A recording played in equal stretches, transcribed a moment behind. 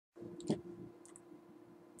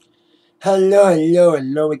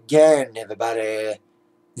Hello again, everybody.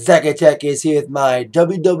 Zacatech is here with my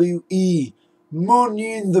WWE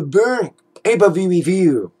Money in the Bank pay-per-view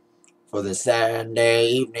review for the Saturday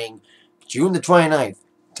evening, June the 29th,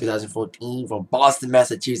 2014, from Boston,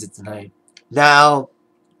 Massachusetts tonight. Now,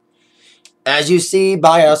 as you see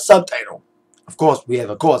by our subtitle, we have,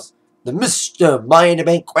 the Mr. Money in the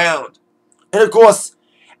Bank crowned. And,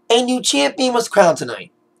 a new champion was crowned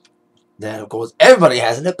tonight. That, everybody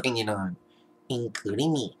has an opinion on,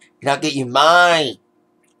 including me. And I'll get you my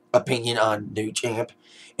opinion on new champ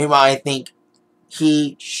and why I think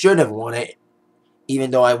he should have won it,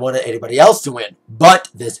 even though I wanted anybody else to win. But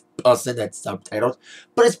this person that's subtitled.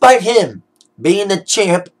 But despite him being the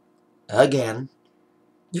champ, again,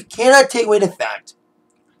 you cannot take away the fact.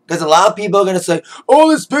 Because a lot of people are going to say,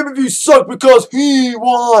 oh, this pay-per-view sucked because he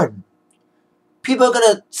won. People are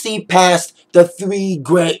going to see past the 3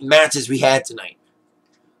 great matches we had tonight.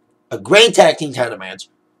 A great tag team title match.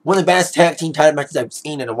 One of the best tag team title matches I've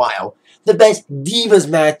seen in a while. The best Divas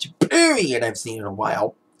match, period, I've seen in a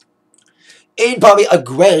while. And probably a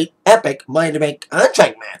great, epic Money in the Bank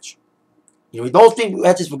contract match. Those 3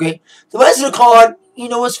 matches were great. The rest of the card,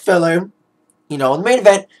 was filler. In the main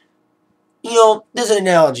event, there's an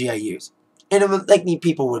analogy I use. And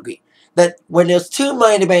people would agree. That when there's 2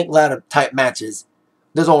 Money in the Bank ladder type matches,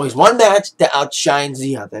 there's always one match that outshines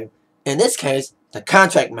the other. In this case, the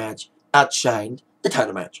contract match outshined the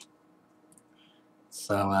title match.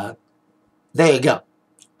 So, there you go.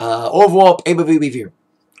 Overall pay-per-view review.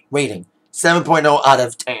 Rating, 7.0 out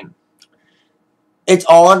of 10. It's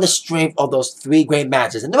all on the strength of those 3 great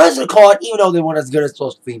matches. And the rest of the card, even though they weren't as good as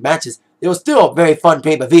those 3 matches, it was still a very fun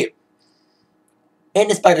pay-per-view. And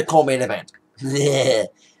despite the co-main event.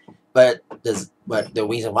 But the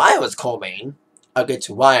reason why it was co-main, I'll get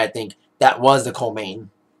to why I think that was the co-main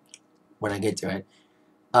when I get to it.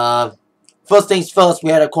 First things first,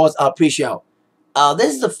 we had, our pre-show.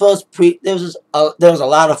 This is the first there was a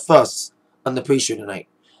lot of firsts on the pre-show tonight.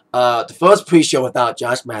 The first pre-show without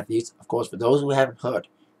Josh Matthews. Of course, for those who haven't heard,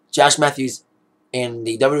 Josh Matthews in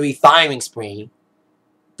the WWE firing spree,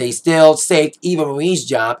 they still saved Eva Marie's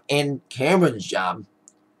job and Cameron's job.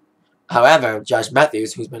 However, Josh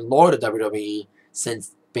Matthews, who's been loyal to WWE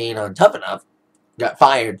since being on Tough Enough, got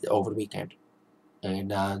fired over the weekend.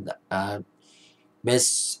 And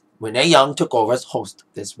Miss Renee Young took over as host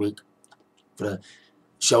this week for the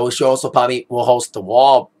show. She also probably will host the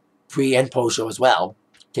Wall pre and post show as well,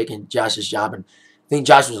 taking Josh's job. And I think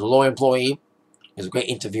Josh was a loyal employee. He was a great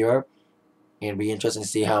interviewer. And it'll be interesting to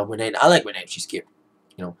see how Renee. I like Renee. She's cute.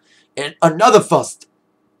 And another first.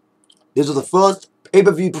 This was the first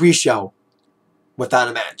pay-per-view pre-show without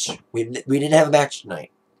a match. We didn't have a match tonight.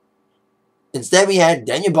 Instead, we had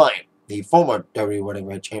Daniel Bryan, the former WWE World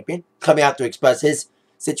Heavyweight Champion, coming out to express his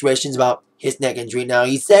situations about his neck injury. Now,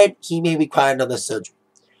 he said he may require another surgery.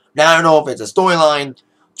 Now, I don't know if it's a storyline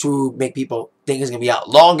to make people think he's going to be out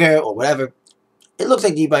longer or whatever. It looks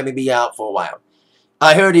like D-Bryan may be out for a while.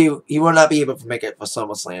 I heard he will not be able to make it for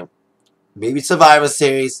SummerSlam. Maybe Survivor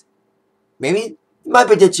Series. Maybe my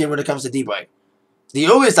prediction when it comes to D-Bryan. The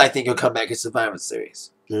earliest I think he'll come back is Survivor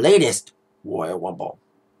Series. Latest, Royal Rumble.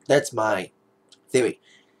 That's my theory.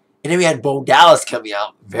 And then we had Bo Dallas coming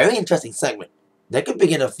out. Very interesting segment. That could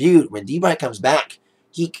begin a feud. When D-Bryan comes back,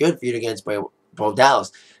 he could feud against Bo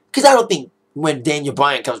Dallas. Because I don't think when Daniel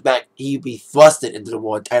Bryan comes back, he'd be thrusted into the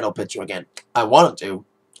world title picture again. I want him to.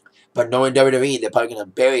 But knowing WWE, they're probably going to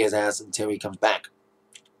bury his ass until he comes back.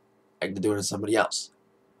 Like they're doing to somebody else.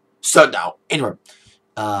 Sandow. Anyway.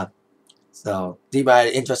 So,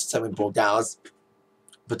 D-Bryan interested in Bo Dallas.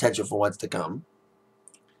 Potential for what's to come.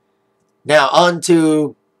 Now, on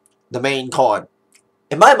to the main card.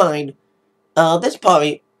 In my mind, this is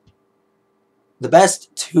probably the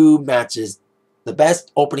best 2 matches. The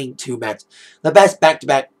best opening 2 matches. The best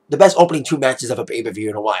back-to-back. The best opening 2 matches of a pay-per-view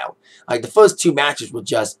in a while. Like, the first 2 matches were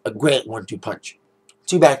just a great 1-2 punch.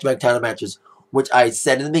 2 back-to-back title matches, which I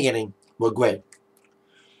said in the beginning, were great.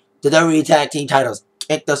 The WWE Tag Team titles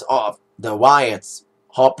kicked us off. The Wyatts,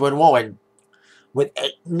 HARPER and ROWAN, with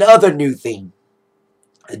another new theme.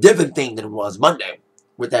 A different theme than it was Monday.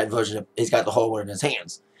 With that version of He's Got the Whole World in His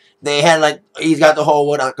Hands. They had He's Got the Whole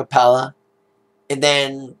World a cappella. And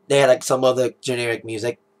then they had some other generic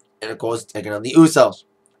music. And of course, taking on the Usos.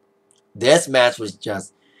 This match was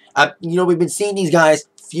just... we've been seeing these guys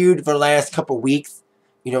feud for the last couple weeks.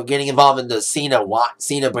 Getting involved in the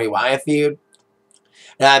Cena-Bray Wyatt feud.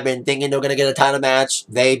 And I've been thinking they're going to get a title match.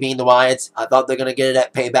 They being the Wyatts. I thought they're going to get it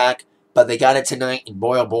at Payback. But they got it tonight. And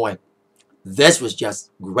boy, oh boy. This was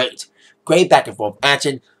just great. Great back and forth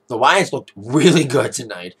action. The Wyatts looked really good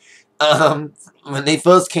tonight. When they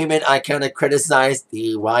first came in, I kind of criticized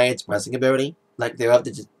the Wyatt's wrestling ability. Like, they have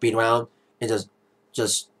to just beat around and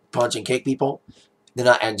just punch and kick people. They're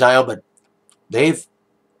not agile, but they've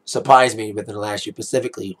surprised me within the last year,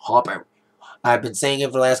 specifically HARPER. I've been saying it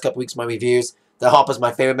for the last couple weeks in my reviews. The HARPER's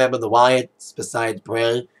my favorite member of the Wyatts, besides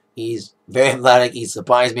Bray. He's very athletic. He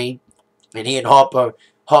surprised me. And he and HARPER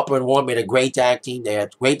and Warren made a great tag team. They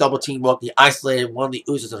had great double teamwork. They isolated one of the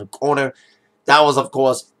Usos in the corner. That was, of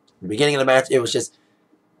course, the beginning of the match. It was just,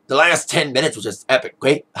 the last 10 minutes was just epic.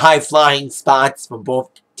 Great high-flying spots from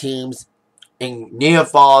both teams. And near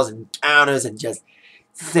falls and counters and just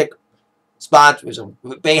thick spots. With some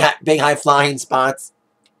big high-flying spots.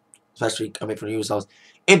 Especially coming from the Usos.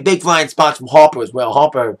 And big flying spots from HARPER as well.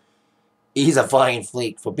 HARPER, he's a flying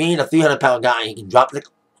freak. For being a 300-pound guy, he can drop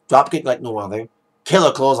kick like no other.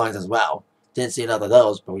 Killer clotheslines as well. Didn't see another of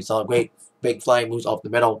those, but we saw great big flying moves off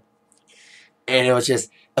the middle. And it was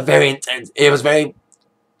just a very intense. It was very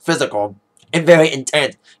physical and very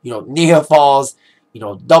intense. You know, near falls. You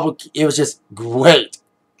know, double. It was just great.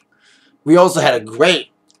 We also had a great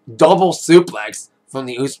double suplex from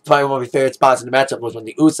the Usos. Probably one of my favorite spots in the matchup was when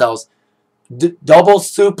the Usos double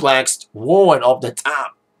suplexed Warren off the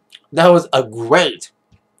top. That was a great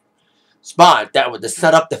spot. That was to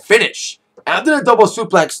set up the finish. After the double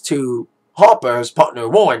suplex to HARPER's partner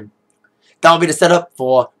Warren, that would be the setup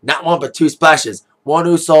for not one but two splashes. One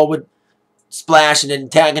Uso would splash and then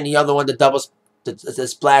tagging the other one the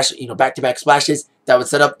splash, you know, back-to-back splashes. That would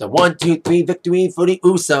set up the 1, 2, 3 victory for the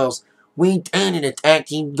Usos. We done in the tag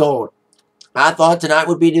team gold. I thought tonight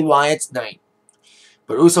would be the Wyatt's night.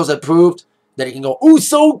 But Usos have proved that it can go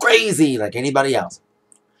Uso crazy like anybody else.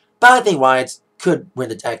 But I think Wyatt's could win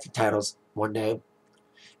the tag team titles one day.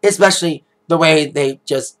 Especially the way they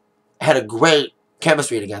just had a great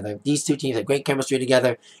chemistry together. These two teams had great chemistry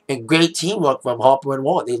together and great teamwork from HARPER and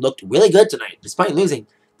Warren. They looked really good tonight. Despite losing,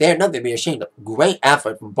 they had nothing to be ashamed of. Great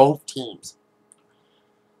effort from both teams.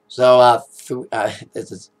 So,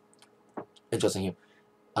 this is interesting here.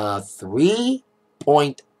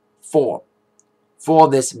 3.4 for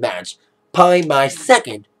this match. Probably my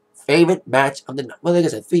second favorite match of the night. Well, like I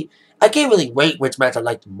said, 3. I can't really rate which match I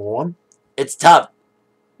liked more. It's tough.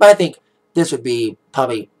 But I think this would be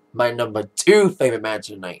probably my number 2 favorite match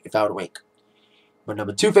of the night if I were to rank. My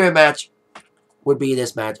number 2 favorite match would be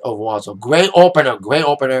this match overall. So great opener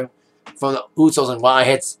from the Usos and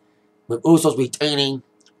Wyatts, with Usos retaining.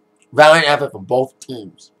 Valiant effort from both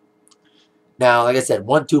teams. Now, like I said,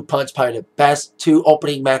 1-2 punch, probably the best 2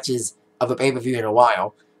 opening matches of a pay-per-view in a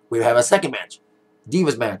while. We have a second match.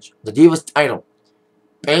 Divas match. The Divas title.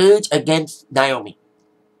 Paige against Naomi.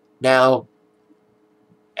 Now,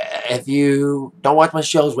 if you don't watch my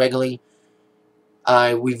shows regularly,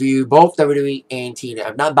 I review both WWE and TNA.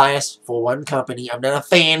 I'm not biased for one company. I'm not a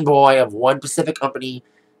fanboy of one specific company.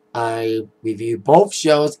 I review both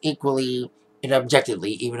shows equally and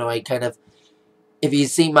objectively, even though I kind of, if you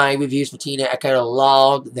see my reviews for TNA, I kind of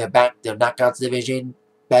log their Knockouts division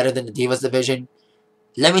better than the Divas division.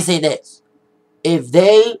 Let me say this. If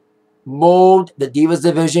they mold the Divas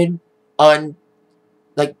division on,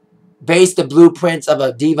 like, base the blueprints of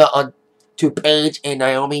a Diva on to Paige and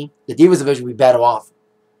Naomi, the Divas division would be better off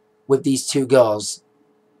with these two girls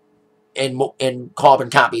in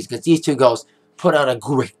carbon copies, because these two girls put on a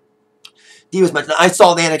great Divas match. Now, I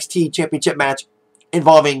saw the NXT Championship match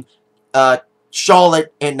involving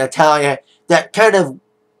Charlotte and Natalya that kind of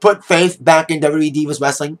put faith back in WWE Divas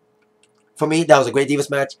Wrestling. For me, that was a great Divas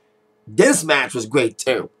match. This match was great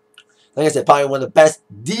too. Like I said, probably one of the best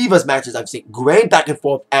Divas matches I've seen. Great back and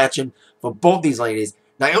forth action for both these ladies.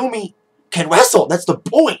 Naomi can wrestle. That's the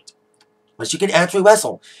point. But she can actually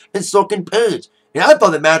wrestle. And so can Paige. And I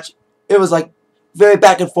thought the match, it was like very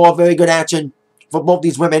back and forth, very good action for both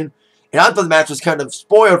these women. And I thought the match was kind of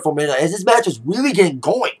spoiled for me as this match was really getting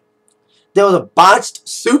going. There was a botched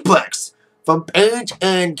suplex from Paige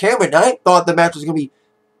and Cameron. I thought the match was going to be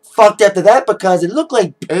fucked after that because it looked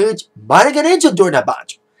like Paige might have got injured during that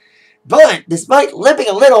botch. But despite limping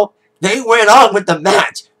a little, they went on with the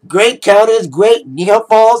match. Great counters, great near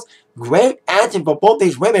falls, great action for both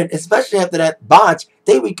these women, especially after that botch.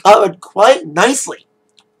 They recovered quite nicely.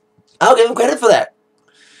 I'll give them credit for that.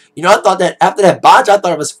 You know, I thought that after that botch, I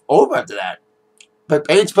thought it was over after that. But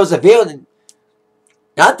Paige persevered, and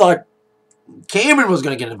I thought Cameron was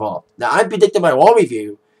going to get involved. Now, I predicted my wall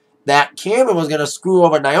review that Cameron was going to screw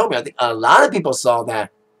over Naomi. I think a lot of people saw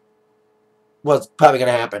that was probably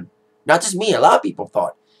going to happen. Not just me, a lot of people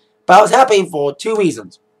thought. But I was happy for 2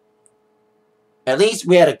 reasons. At least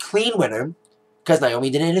we had a clean winner, because Naomi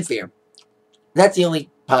didn't interfere. That's the only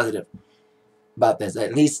positive about this.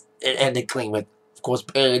 At least it ended clean with, of course,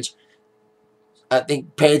 Paige I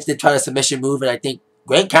think Paige did try a submission move, and I think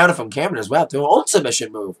great counter from Cameron as well to her own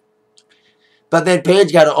submission move. But then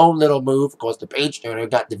Paige got her own little move. Of course, the Paige turner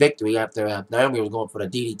got the victory after Naomi was going for the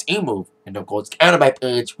DDT move. And of course, countered by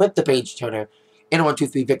Paige with the Paige turner in a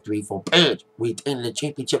 1-2-3 victory for Paige, retaining the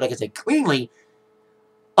championship, like I said, cleanly.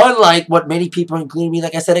 Unlike what many people, including me,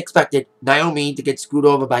 like I said, expected, Naomi to get screwed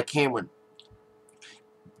over by Cameron.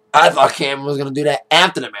 I thought Cameron was going to do that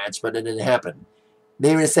after the match, but it didn't happen.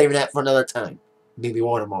 Maybe they're saving that for another time. Maybe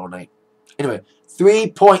one tomorrow night. Anyway,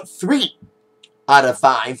 3.3 out of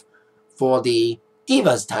 5 for the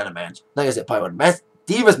Divas title match. Like I said, probably one of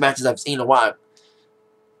the Divas matches I've seen in a while.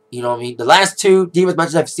 You know what I mean? The last two Divas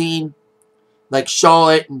matches I've seen, like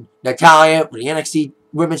Charlotte and Natalya for the NXT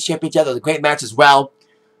Women's Championship, those are a great match as well.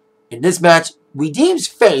 In this match, redeems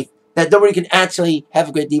faith that nobody can actually have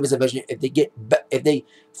a great Divas division if they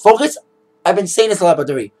focus. I've been saying this a lot about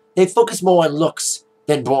WWE. They focus more on looks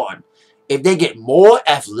than brawn. If they get more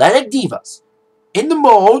athletic Divas in the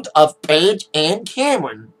mold of Paige and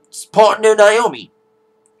Cameron's partner Naomi,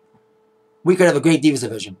 we could have a great Divas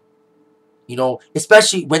division. You know,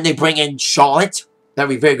 especially when they bring in Charlotte. That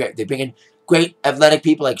would be very great. They bring in great athletic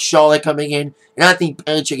people like Charlotte coming in. And I think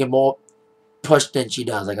Paige should get more push than she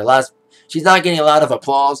does. She's not getting a lot of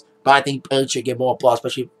applause, but I think Paige should get more applause,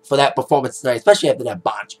 especially for that performance tonight, especially after that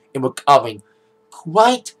botch, and recovering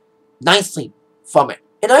quite nicely from it.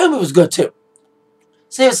 And Naomi was good too.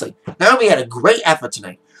 Seriously, Naomi had a great effort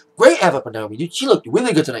tonight. Great effort for Naomi. Dude, she looked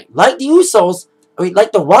really good tonight. Like the Usos,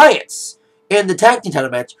 like the Wyatts in the tag team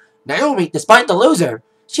title match, Naomi, despite the loser,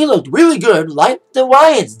 she looked really good like the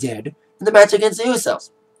Wyatts did in the match against the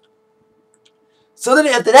Usos. So then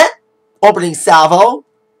after that, opening salvo,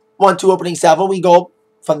 1-2 opening salvo, we go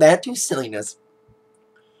from that to silliness.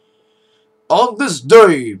 On this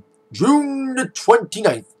day, June the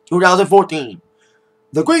 29th, 2014,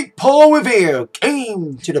 the great Paul Revere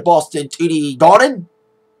came to the Boston TD Garden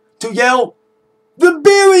to yell, "The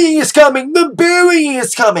burying is coming! The burying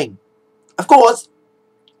is coming!" Of course,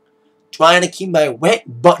 trying to keep my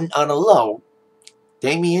wet button on a low,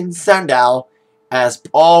 Damian Sandow as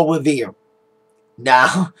Paul Revere.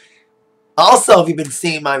 Now, also, if you've been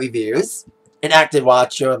seeing my reviews, an active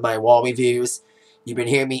watcher of my wall reviews, you've been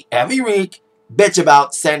hearing me every week bitch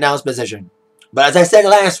about Sandow's position. But as I said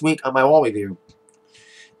last week on my wall review,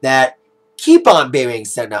 that keep on burying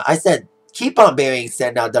Sandow. I said, keep on burying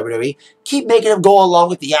Sandow, WWE. Keep making him go along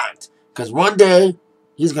with the act. Because one day,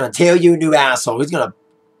 he's going to tear you a new asshole. He's going to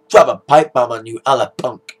drop a pipe bomb on you a la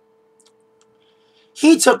Punk.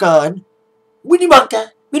 He took on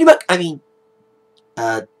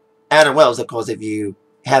Adam Wells, of course, if you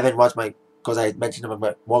haven't watched because I mentioned him in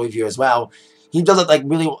my wall review as well. He does look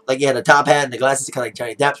like he had a top hat and the glasses kind of like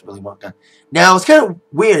Johnny Depp's Willy Wonka. Now, it's kind of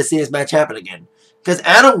weird to see this match happen again. Because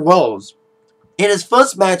Adam Wells, in his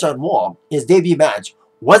first match on Raw, his debut match,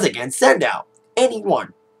 was against Sandow. And he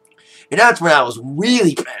won. And that's when I was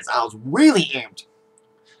really pissed. I was really amped.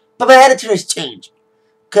 But my attitude has changed.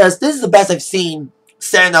 Because this is the best I've seen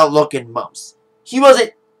Sandow look in months. He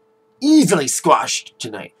wasn't easily squashed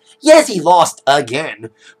tonight. Yes, he lost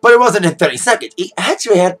again, but it wasn't in 30 seconds. He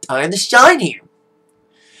actually had time to shine here.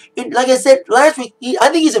 And like I said last week, I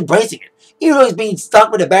think he's embracing it. Even though he's being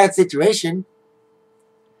stuck with a bad situation.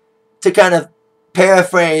 To kind of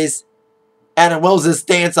paraphrase Adam Wells'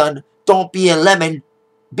 stance on don't be a lemon,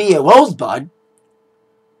 be a rosebud.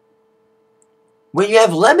 When you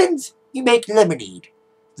have lemons, you make lemonade.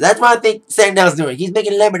 So that's what I think Sandow's doing. He's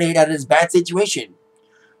making lemonade out of this bad situation.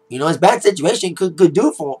 You know, his bad situation could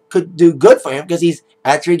do good for him because he's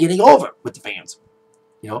actually getting over with the fans.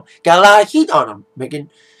 You know, got a lot of heat on him, making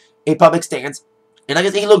a public stance. And like I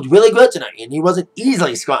said, he looked really good tonight, and he wasn't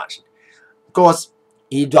easily squashed. Of course,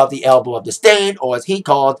 he dropped the elbow of disdain, or as he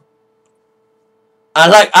called.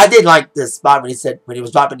 I did like this spot when he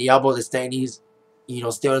was dropping the elbow of disdain. He's,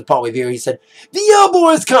 still in Paul Revere. He said, "The elbow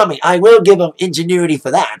is coming." I will give him ingenuity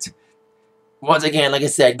for that. Once again, like I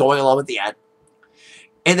said, going along with the ad.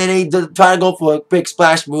 And then he tried to go for a big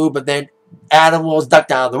splash move, but then Adam Wells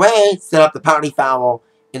ducked out of the way, set up the penalty foul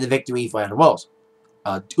in the victory for Adam Wells.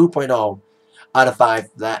 2.0 out of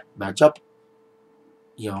 5 for that matchup.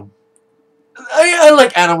 I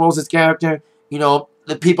like Adam Wells' character. The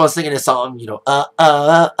people are singing his song,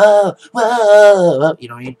 whoa.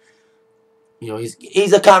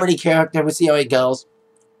 He's a comedy character. We'll see how he goes.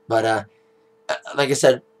 But, like I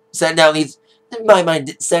said, Sandow needs... In my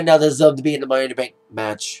mind, Sandow deserved to be in the Money in the Bank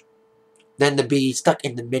match than to be stuck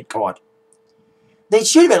in the mid-card. They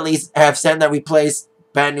should have at least have Sandow replace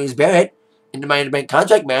Bad News Barrett in the Money in the Bank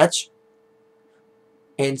contract match.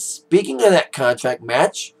 And speaking of that contract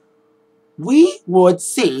match, we would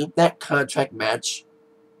see that contract match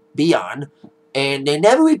be on, and they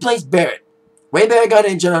never replaced Barrett. Ray Barrett got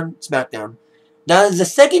injured on SmackDown. Now, this is the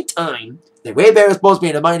second time that Ray Barrett was supposed to be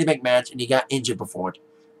in a Money in the Bank match, and he got injured before.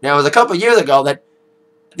 Now, it was a couple years ago that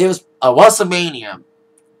there was a WrestleMania. I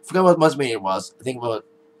forgot what WrestleMania was. I think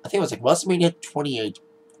it was like WrestleMania 28.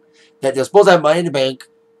 That they were supposed to have Money in the Bank,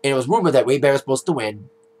 and it was rumored that Ray Barrett was supposed to win,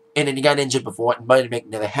 and then he got injured before, and Money in the Bank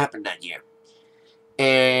never happened that year.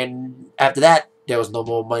 And after that, there was no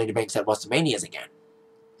more Money in the Banks at WrestleManias again.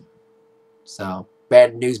 So,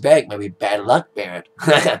 bad news bag, maybe bad luck, Barrett.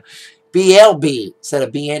 BLB instead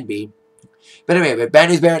of BNB. But anyway, with bad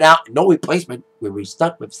news Barrett out and no replacement, we were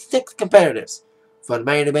stuck with 6 competitors for the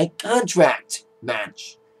Money in the Bank contract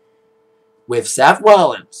match. With Seth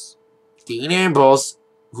Rollins, Dean Ambrose,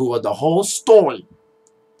 who were the whole story.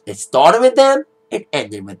 It started with them, it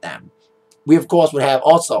ended with them. We, of course, would have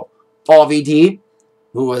also RVD,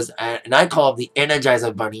 who was, and I call him the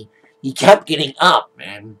Energizer Bunny. He kept getting up,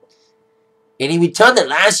 man. And he returned at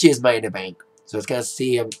last year's Money in the Bank. So it's going to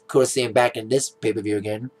see him, cool to see him back in this pay-per-view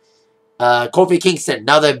again. Kofi Kingston,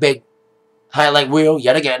 another big highlight reel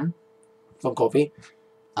yet again from Kofi.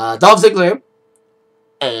 Dolph Ziggler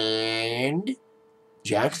and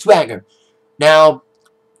Jack Swagger. Now,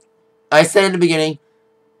 I said in the beginning,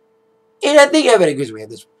 and I think everybody agrees with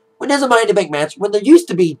this, when there's a Money in the Bank match, when there used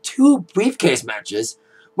to be 2 briefcase matches,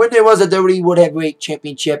 when there was a WWE World Heavyweight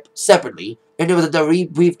Championship separately, and there was a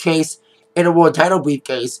WWE briefcase and a World Title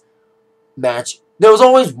briefcase match, there was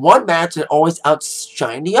always one match that always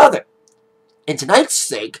outshined the other. In tonight's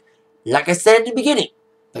sake, like I said in the beginning,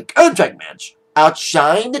 the contract match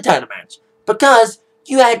outshined the title match because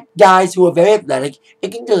you had guys who were very athletic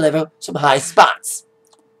and can deliver some high spots.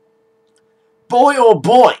 Boy, oh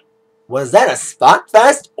boy, was that a spot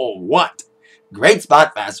fest or what? Great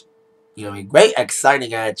spot fest. You know, great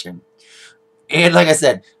exciting action. And like I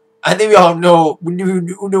said, I think we all know, we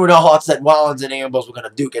knew in our hearts that Rollins and Ambrose were going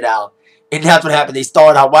to duke it out. And that's what happened. They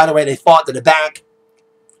started out right away. They fought to the back.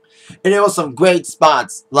 And there was some great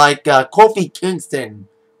spots. Like Kofi Kingston,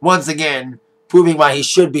 once again, proving why he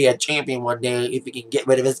should be a champion one day if he can get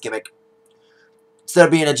rid of his gimmick. Instead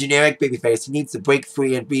of being a generic babyface, he needs to break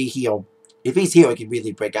free and be heel. If he's heel, he can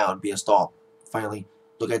really break out and be a star. Finally,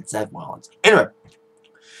 look at Seth Rollins. Anyway,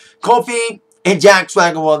 Kofi and Jack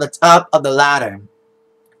Swagger were on the top of the ladder.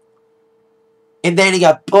 And then he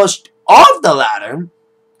got pushed off the ladder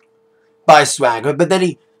by Swagger. But then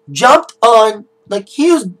he jumped on, like,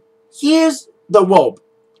 here's the rope.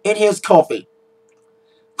 And here's Kofi.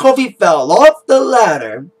 Kofi fell off the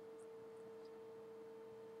ladder.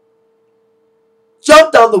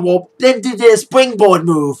 Jumped on the rope. Then did a springboard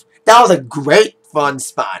move. That was a great fun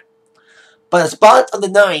spot. But the spot of the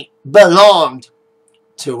night belonged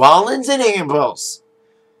to Rollins and Ambrose.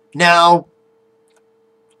 Now,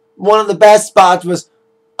 one of the best spots was,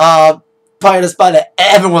 probably the spot that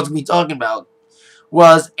everyone's going to be talking about,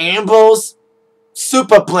 was Ambrose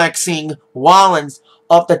superplexing Rollins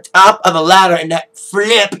off the top of the ladder, and that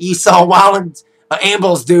flip you saw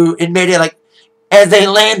Ambrose do in midair, like, as they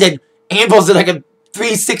landed, Ambrose did like a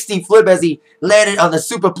 360 flip as he landed on the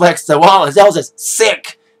superplex to Rollins. That was a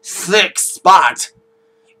sick spot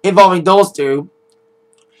involving those two.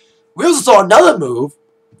 We also saw another move.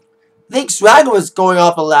 I think Swagger was going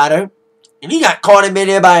off a ladder, and he got caught in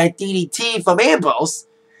midair by a DDT from Ambrose.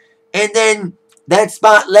 And then that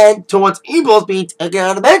spot led towards Ambrose being taken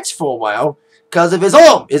on the bench for a while because of his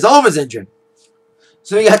arm. His arm was injured.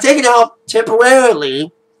 So he got taken out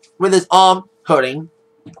temporarily with his arm hurting.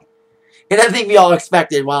 And I think we all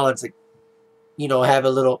expected Rollins to, you know, have a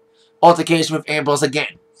little altercation with Ambrose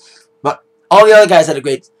again. But all the other guys had a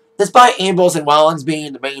great... Despite Ambrose and Rollins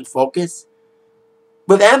being the main focus,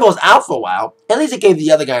 with Ambrose out for a while, at least it gave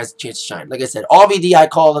the other guys a chance to shine. Like I said, RVD, I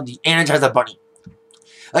call him the Energizer Bunny.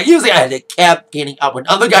 Like, usually I kept getting up. When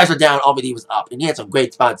other guys were down, RVD was up. And he had some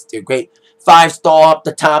great spots, too. Great 5-star up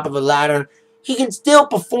the top of a ladder. He can still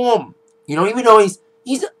perform. You know, even though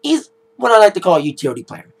he's what I like to call a utility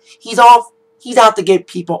player. He's out to get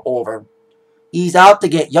people over. He's out to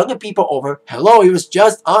get younger people over. Hello, he was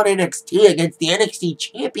just on NXT against the NXT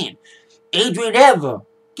champion, Adrian Ever,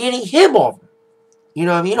 getting him over. You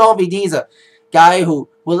know what I mean? RVD's a guy who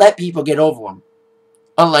will let people get over him.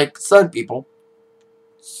 Unlike some people.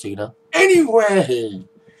 Cena. Anyway.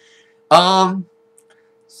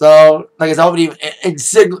 So, like I said, RVD and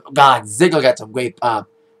Ziggler. God, Ziggler got some great pop.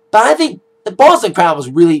 But I think the Boston crowd was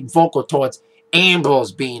really vocal towards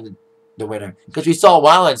Ambrose being the winner. Because we saw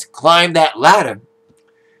Rollins climb that ladder.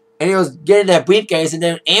 And he was getting that briefcase. And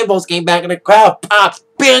then Ambrose came back and the crowd popped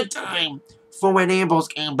big time for when Ambrose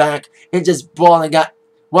came back and just brawled and got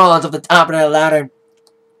Rollins off the top of that ladder.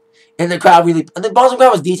 And the crowd really... And the Boston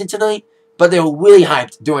crowd was decent tonight, but they were really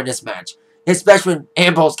hyped during this match. Especially when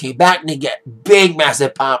Ambrose came back, and they get big,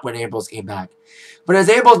 massive pop when Ambrose came back. But as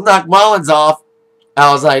Ambrose knocked Rollins off,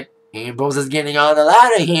 I was like, Ambrose is getting on the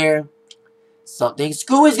ladder here. Something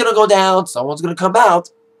screwy's going to go down. Someone's going to come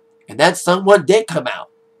out. And that someone did come out.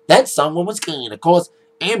 That someone was Kane. Of course,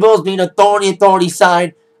 Ambrose being authority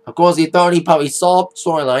side. Of course, the authority probably saw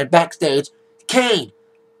storyline backstage. Kane.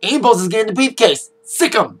 Ambrose is getting the briefcase.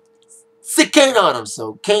 Sick him. Sick Kane on him.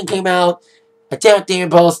 So Kane came out, attacked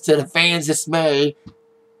Ambrose to the fans' dismay,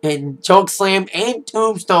 and chokeslammed and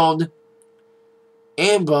tombstoned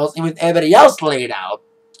Ambrose, and with everybody else laid out.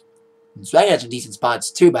 So I got some decent spots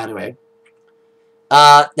too, by the way.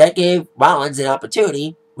 That gave Rollins an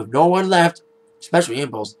opportunity, with no one left, especially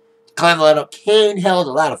Ambrose, to climb the ladder. Kane held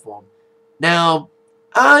the ladder for him. Now,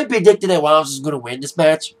 I predicted that Rollins was going to win this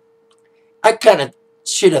match. I kind of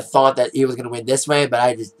should have thought that he was going to win this way, but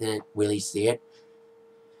I just didn't really see it.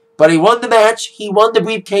 But he won the match. He won the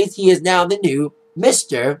briefcase. He is now the new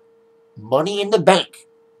Mr. Money in the Bank.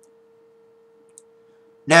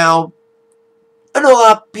 Now, I know a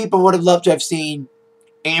lot of people would have loved to have seen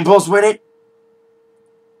Ambrose win it.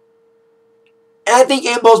 And I think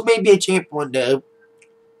Ambrose may be a champ one day.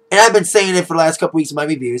 And I've been saying it for the last couple weeks in my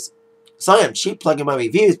reviews. So I am cheap plugging my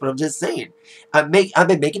reviews, but I'm just saying. I've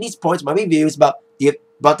been making these points in my reviews about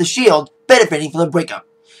the Shield benefiting from the breakup.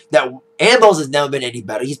 That Ambrose has never been any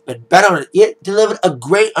better. He's been better on it. He delivered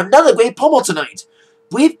another great promo tonight.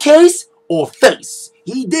 Briefcase or face.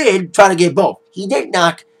 He did try to get both. He did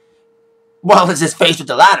knock Rollins' face with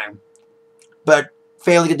the ladder, but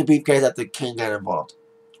failed to get the briefcase after Kane got involved.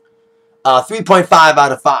 3.5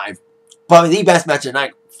 out of 5. Probably the best match of the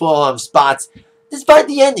night. Full of spots. Despite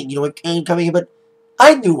the ending, you know, with Kane coming in, but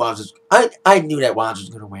I knew I knew that Rollins was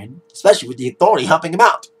going to win, especially with the authority helping him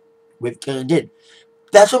out. With Kane did.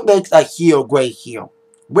 That's what makes a heel great heel.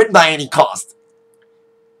 Win by any cost.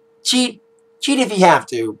 Cheat if you have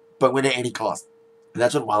to, but win at any cost. And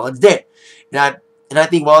that's what Rollins did. And I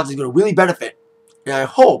think Rollins is going to really benefit. And I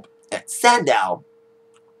hope that Sandow,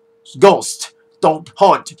 Ghost, don't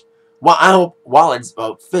haunt. Well, I hope Rollins,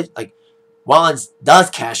 Rollins does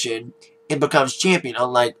cash in and becomes champion.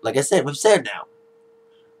 Unlike, like I said, with Sandow,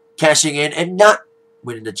 cashing in and not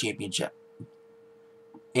winning the championship.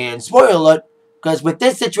 And spoiler alert, because with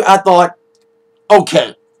this situation, I thought,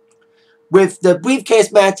 okay, with the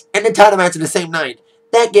briefcase match and the title match in the same night,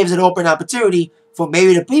 that gives an open opportunity for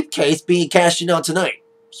maybe the briefcase being cashed in on tonight.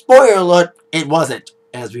 Spoiler alert, it wasn't,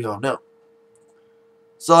 as we all know.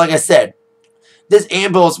 So like I said, this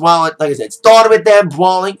Ambrose Wyatt, like I said, started with them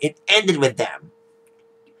brawling, it ended with them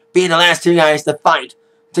being the last two guys to fight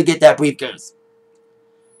to get that briefcase.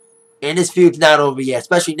 And this feud's not over yet,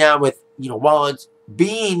 especially now with, you know, Rollins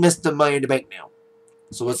being Mr. Money in the Bank now.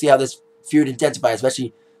 So we'll see how this feud intensifies,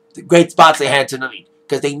 especially the great spots they had tonight.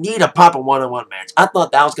 Because they need a proper one-on-one match. I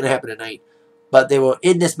thought that was going to happen tonight. But they were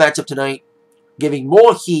in this matchup tonight, giving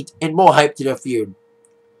more heat and more hype to their feud.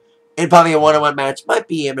 And probably a one-on-one match might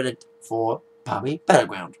be imminent for probably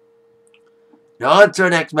Battleground. Now on to our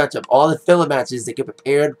next matchup. All the filler matches that get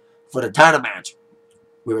prepared for the title match.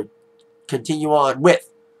 We will continue on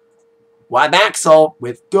with Rybaxel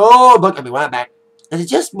with Ryback. Is it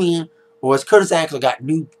just me, or has Curtis Axel got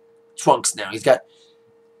new trunks now? He's got,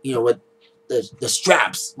 you know, with the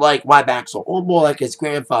straps like Rybaxel, or more like his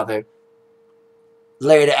grandfather,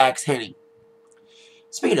 Layla the Axe Henny.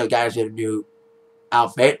 Speaking of guys with a new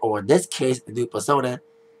outfit, or in this case, a new persona,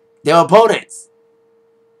 their opponents.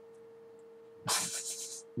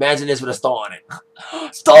 Imagine this with a star on it.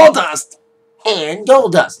 Stardust and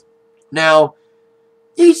Goldust. Now,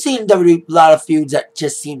 you've seen WWE a lot of feuds that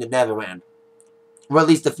just seem to never end. Or at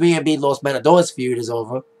least the 3MB Los Matadors feud is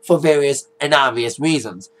over for various and obvious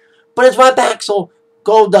reasons. But it's Rybaxel,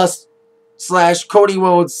 Goldust / Cody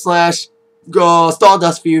Rhodes /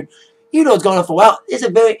 Stardust feud. You know it's going on for a while. It's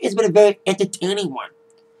been a very entertaining one.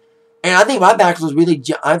 And I think Rybaxel is really,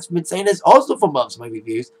 I've been saying this also for months in my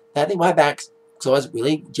reviews, that I think Rybaxel has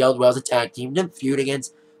really gelled well as a tag team. The feud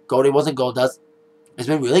against Cody Rhodes and Goldust has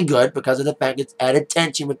been really good because of the fact it's added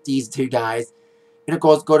tension with these two guys. And of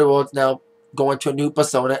course, Cody Rhodes now going to a new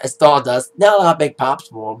persona as Stardust. Now a lot of big pops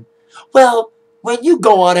for him. Well, when you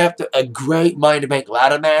go on after a great Money in the Bank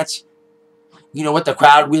ladder match, you know, with the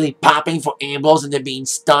crowd really popping for Ambrose and they're being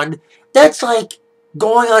stunned, that's like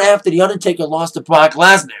going on after The Undertaker lost to Brock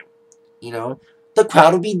Lesnar. You know, the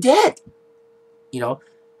crowd would be dead. You know,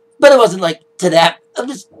 but it wasn't like to that. It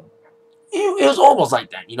was almost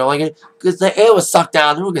like that. You know, like because the air was sucked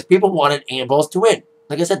out of the room because people wanted Ambrose to win.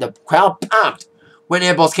 Like I said, the crowd popped when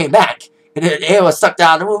Ambrose came back, And then it was sucked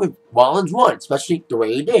out of the movie. Rollins won, especially the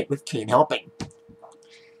way he did with Kane helping.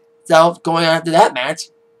 So going on after that match,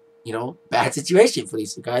 you know, bad situation for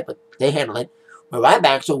these two guys, but they handle it. But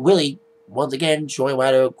Rybaxel really, once again, showing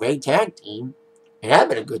why they're a great tag team. And have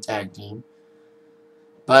been a good tag team.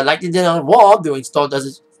 But like they did on Raw, doing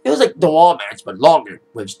Stardust, it was like the Raw match, but longer.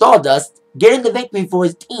 With Stardust getting the victory for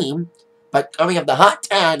his team by coming up the hot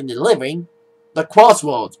tag and delivering the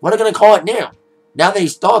Crossroads. What are they going to call it now? Now that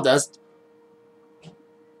he's Stardust,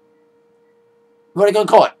 what are they going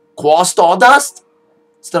to call it? Cross Stardust?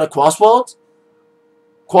 Instead of Crossroads?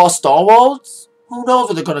 Cross Star Worlds? Who knows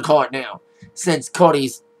what they're going to call it now? Since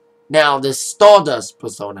Cody's now this Stardust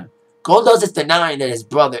persona. Goldust is denying that his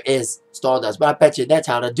brother is Stardust, but I bet you that's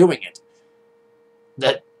how they're doing it.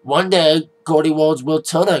 That one day, Cody Rhodes will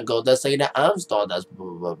turn on Goldust saying that I'm Stardust, blah,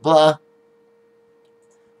 blah, blah.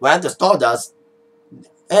 Well, after Stardust,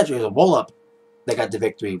 actually it was a roll-up that got the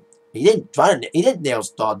victory. He didn't nail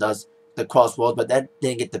Stardust, the Crossroads, but that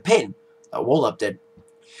didn't get the pin. A roll-up did.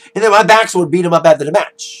 And then Rybaxel would beat him up after the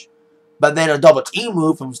match. But then a double team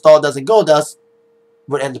move from Stardust and Goldust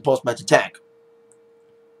would end the post-match attack.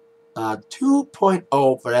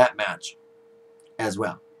 2.0 for that match as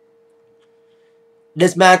well.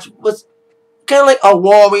 This match was kind of like a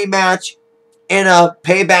Raw rematch and a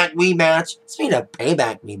Payback rematch. Speaking of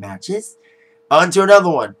Payback rematches, on to another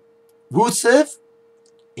one. Rusev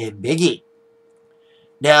and Big E.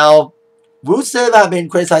 Now, Rusev, I've been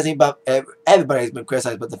criticizing about, everybody's been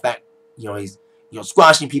criticizing about the fact, he's,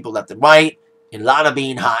 squashing people left and right, and Lana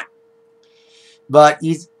being hot. But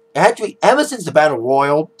he's actually, ever since the Battle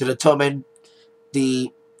Royal to determine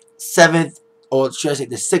the 7th, or should I say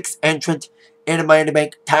the 6th entrant in the Money in the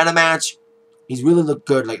Bank title match, he's really looked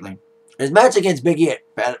good lately. His match against Big E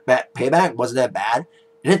at Payback wasn't that bad.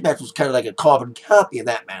 And his match was kind of like a carbon copy of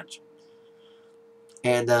that match.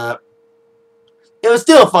 And it was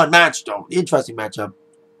still a fun match, though. Interesting matchup.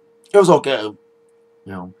 It was okay.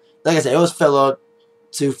 Like I said, it was filler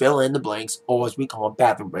to fill in the blanks, or as we call them,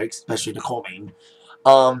 bathroom breaks, especially the co-main.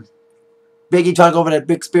 Big E tried to go for that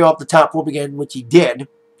big spear off the top rope again, which he did.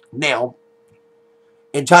 Now.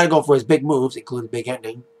 And trying to go for his big moves, including the big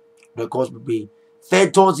ending. But of course would be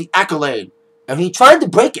fed towards the accolade. And he tried to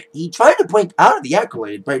break it. He tried to break out of the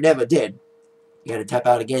accolade, but he never did. He had to tap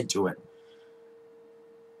out again to it.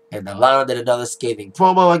 And then Lana did another scathing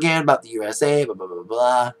promo again about the USA, blah, blah, blah,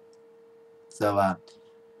 blah. So,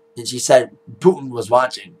 and she said Putin was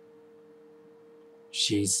watching.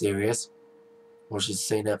 She's serious. Or she's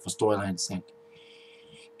saying that for storyline's sake.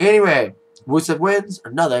 Anyway, Rusev wins.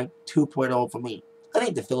 Another 2.0 for me. I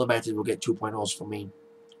think the filler matches will get 2.0s for me.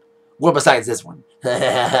 Well, besides this one.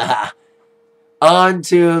 On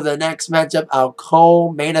to the next matchup, our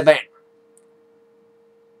co-main event.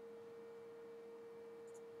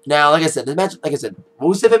 Now, like I said,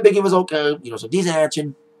 Rusev and Big E was okay. Some decent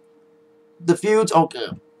action. The feud's okay.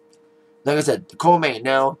 Like I said, the co-main.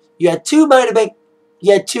 Now, you had two Money in the Bank.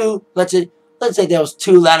 You had two, let's say there was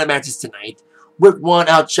two ladder matches tonight, with one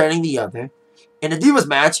outshining the other. In the Divas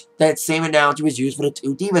match, that same analogy was used for the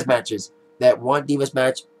two Divas matches. That one Divas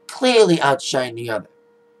match clearly outshined the other.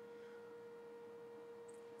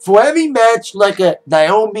 For every match like a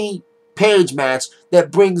Naomi Paige match that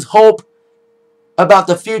brings hope about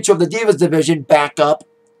the future of the Divas division back up,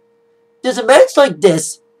 there's a match like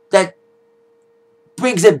this that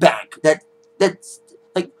brings it back. That's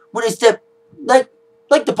like when they step like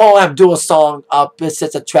the Paul Abdul song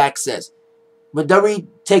opposites attract says. When WWE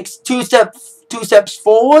takes two steps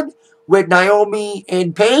forward with Naomi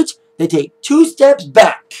and Paige, they take 2 steps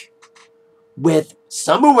back with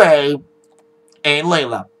Summer Rae and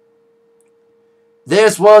Layla.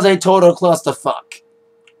 This was a total clusterfuck.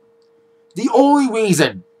 The only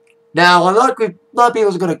reason, now a lot of people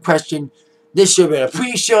are going to question this should be a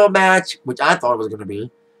pre-show match, which I thought it was going to be,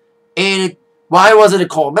 and why was it a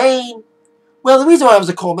co-main? Well, the reason why it was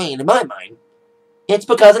a co-main, in my mind, it's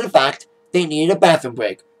because of the fact they needed a bathroom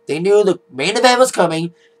break. They knew the main event was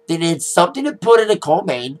coming. They needed something to put in a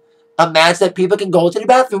co-main, a match that people can go to the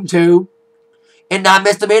bathroom to, and not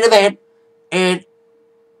miss the main event, and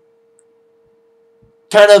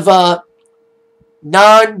kind of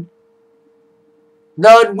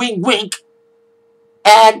non-wink-wink,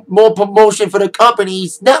 add more promotion for the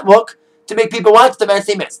company's network to make people watch the match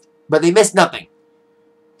they missed. But they missed nothing.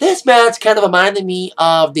 This match kind of reminded me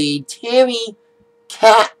of the Terry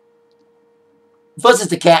Cat versus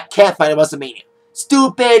the cat fight at WrestleMania.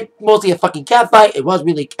 Stupid, mostly a fucking cat fight. It was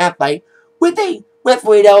really a cat fight with a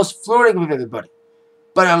referee that was flirting with everybody.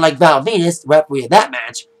 But unlike Val Venus, the referee of that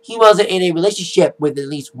match, he wasn't in a relationship with at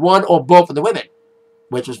least one or both of the women,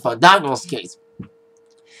 which was Fandango's case.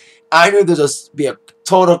 I knew there was be a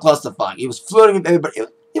total clusterfuck. He was flirting with everybody.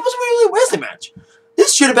 It was really a wrestling match.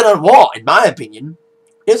 This should have been on Raw, in my opinion.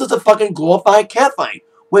 This was a fucking glorified catfight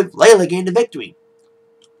with Layla getting the victory.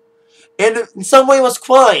 And in some way was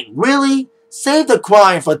crying. Really? Save the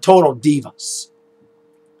crying for Total Divas.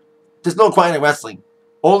 There's no crying in wrestling.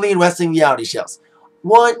 Only in wrestling reality shows.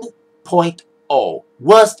 1.0.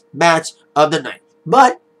 Worst match of the night.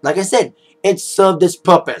 But, like I said, it served its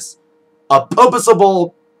purpose. A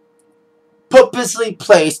purposely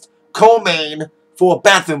placed co-main for a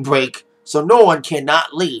bathroom break so no one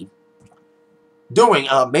cannot leave. During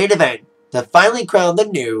our main event to finally crown the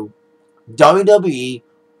new WWE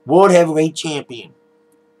World Heavyweight Champion.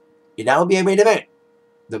 And that would be a main event.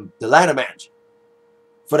 The ladder match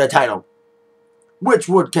for the title. Which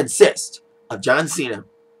would consist of John Cena,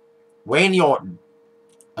 Randy Orton,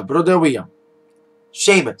 Alberto Del Rio,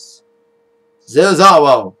 Sheamus,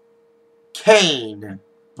 Cesaro, Kane,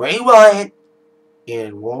 Bray Wyatt,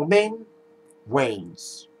 and Roman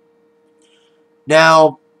Reigns.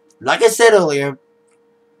 Now, like I said earlier,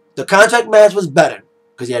 the contract match was better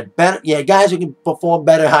because you had guys who can perform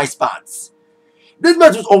better high spots. This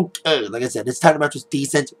match was okay. Like I said, this title match was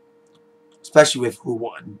decent, especially with who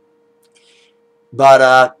won.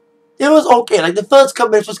 But it was okay. Like the first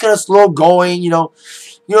couple minutes was kind of slow going. You know,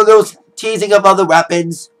 there was teasing of other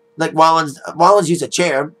weapons. Like Rollins used a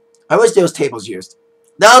chair. I wish there was tables used.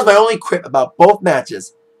 That was my only quip about both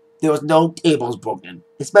matches. There was no tables broken,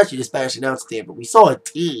 especially the Spanish announce table. We saw a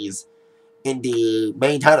tease in the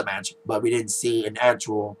main title match, but we didn't see an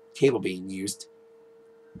actual table being used.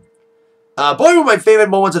 Probably one of my favorite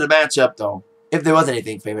moments of the matchup, though, if there was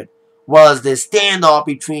anything favorite, was the standoff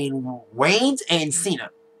between Reigns and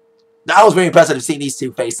Cena. That was very impressive to see these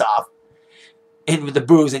two face off. And with the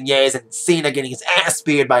boos and yays, and Cena getting his ass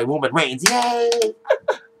speared by Roman Reigns. Yay!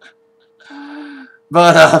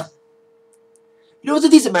 But, it was a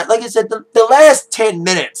decent match. Like I said, the last 10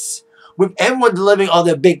 minutes, with everyone delivering all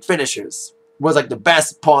their big finishers, was like the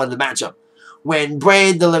best part of the matchup. When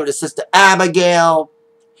Bray delivered his sister Abigail,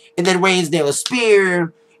 and then Reigns nailed a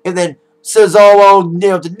spear, and then Cesaro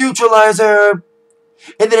nailed the neutralizer,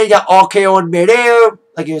 and then he got all KO'd in midair,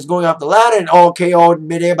 like he was going off the ladder, and all KO'd in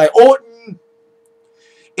midair by Orton.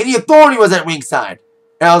 And the Authority was at ringside.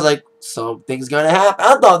 And I was like, something's gonna happen.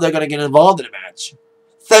 I thought they were gonna get involved in the match.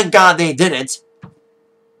 Thank God they didn't.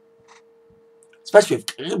 Especially with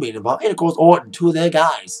Kane being involved. And of course Orton, two of their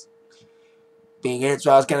guys being in it,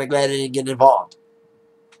 so I was kind of glad they didn't get involved.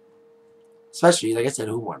 Especially, like I said,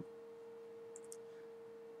 who won.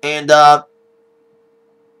 And, there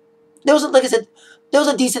was, like I said, there was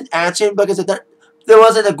a decent action, but like I said, there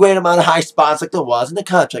wasn't a great amount of high spots like there was in the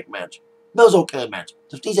contract match. That was okay match.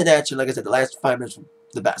 There was decent action, like I said, the last 5 minutes were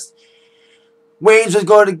the best. Reigns was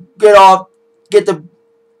going to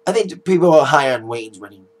I think the people were high on Reigns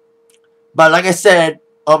winning. But like I said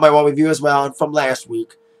on my Raw review as well from last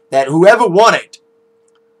week, that whoever won it,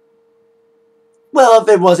 well, if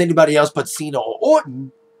it was anybody else but Cena or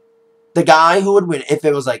Orton, the guy who would win, if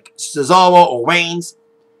it was like Cesaro or Reigns,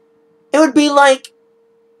 it would be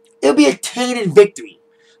a tainted victory.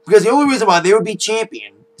 Because the only reason why they would be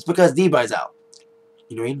champion is because D-Bar's out.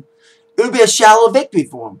 You know what I mean? It would be a shallow victory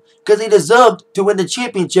for him. Because he deserved to win the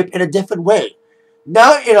championship in a different way.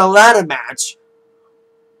 Not in a ladder match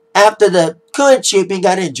after the current champion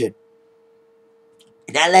got injured.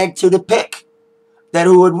 And that led to the pick that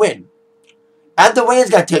who would win. After Reigns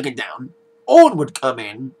got taken down, Orton would come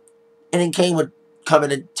in, and then Kane would come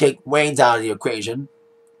in and take Reigns out of the equation.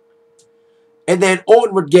 And then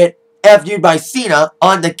Orton would get FU'd by Cena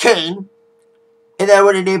on the Kane, and that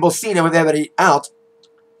would enable Cena, with everybody out,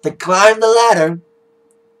 to climb the ladder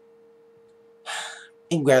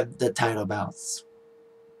and grab the title belts.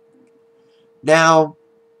 Now,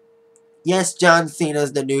 yes, John Cena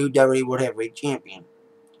is the new WWE World Heavyweight Champion.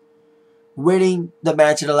 Winning the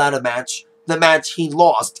match in a ladder match, the match he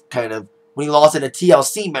lost, kind of, when he lost in a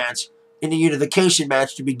TLC match, in the unification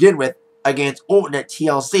match to begin with, against Orton at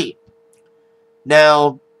TLC.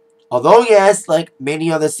 Now, although yes, like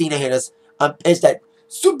many other Cena haters, I'm pissed that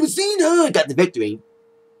Super Cena got the victory,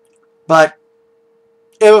 but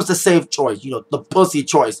it was the safe choice, you know, the pussy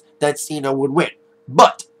choice that Cena would win.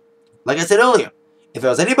 But, like I said earlier, if it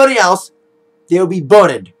was anybody else, they would be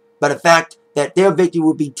burdened by the fact that their victory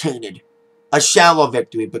would be tainted. A shallow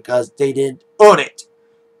victory because they didn't earn it.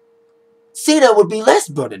 Cena would be less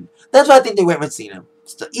burdened. That's why I think they went with Cena.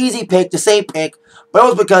 It's the easy pick, the safe pick, but it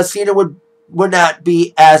was because Cena would not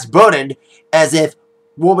be as burdened as if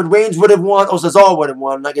Roman Reigns would have won or Cesaro would have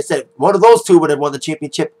won. Like I said, one of those two would have won the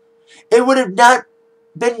championship. It would have not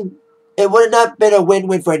been a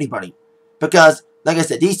win-win for anybody. Because Like I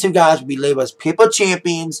said, these two guys would be labeled as paper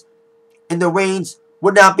champions, and the reigns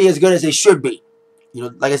would not be as good as they should be. You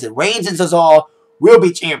know, like I said, Reigns and Cesaro will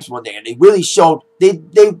be champs one day, and they really showed they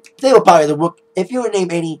were probably the work. If you were to name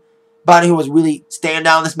anybody who was really stand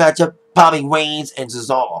out in this matchup, probably Reigns and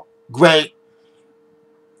Cesaro. Great.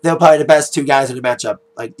 They were probably the best two guys in the matchup,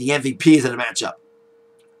 like the MVPs in the matchup,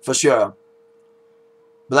 for sure.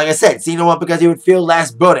 But like I said, Cena won because he would feel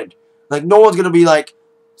less burdened. Like, no one's gonna be like,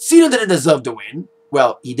 Cena didn't deserve to win.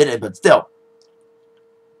 Well, he didn't, but still.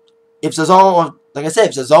 If Cesaro, like I said,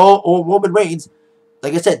 if Cesaro or Roman Reigns,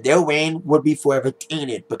 like I said, their reign would be forever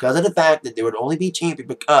tainted because of the fact that they would only be champion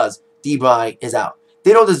because D-Bry is out.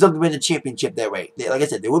 They don't deserve to win the championship that way. Like I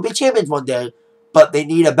said, they will be champions one day, but they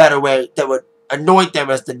need a better way that would anoint them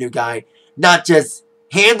as the new guy, not just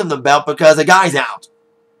hand them the belt because the guy's out.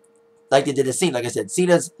 Like they did to Cena. Like I said,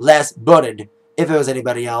 Cena's less burdened. If it was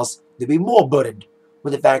anybody else, they'd be more burdened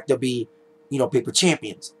with the fact they'll be, you know, paper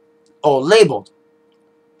champions or labeled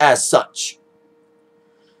as such.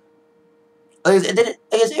 Like I said,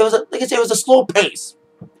 it was a slow pace.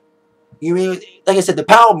 You mean, like I said, the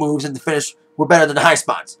power moves and the finish were better than the high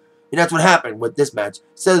spots. And that's what happened with this match.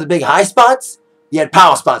 Instead of the big high spots, you had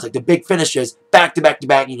power spots, like the big finishes, back to back to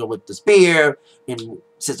back, you know, with the spear, and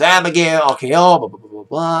Sister Abigail, RKO, blah, blah, blah, blah,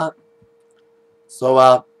 blah.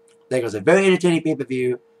 So, there goes a very entertaining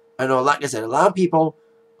pay-per-view. I know, like I said, a lot of people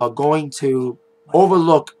are going to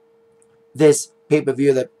overlook this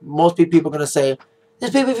pay-per-view that most people are going to say,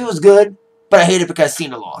 this pay-per-view was good, but I hate it because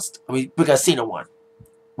Cena lost. I mean, because Cena won.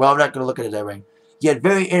 Well, I'm not going to look at it that way. You had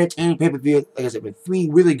very entertaining pay-per-view, like I said, with 3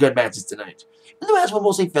 really good matches tonight. And the matches were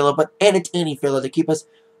mostly filler, but entertaining filler to keep us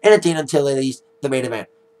entertained until at least the main event.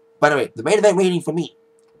 By the way, the main event rating for me,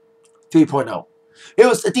 3.0. It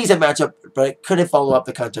was a decent matchup, but it couldn't follow up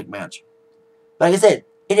the contract match. Like I said,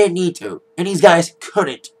 it didn't need to. And these guys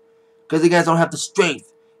couldn't. Because the guys don't have the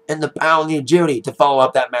strength and the power and the agility to follow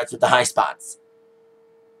up that match with the high spots.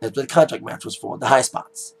 That's what the contract match was for, the high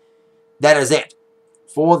spots. That is it.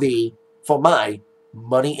 For my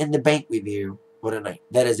Money in the Bank review for tonight.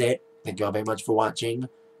 That is it. Thank you all very much for watching.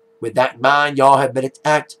 With that in mind, y'all have been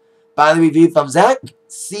attacked by the review from Zach.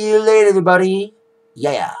 See you later, everybody.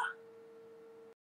 Yeah.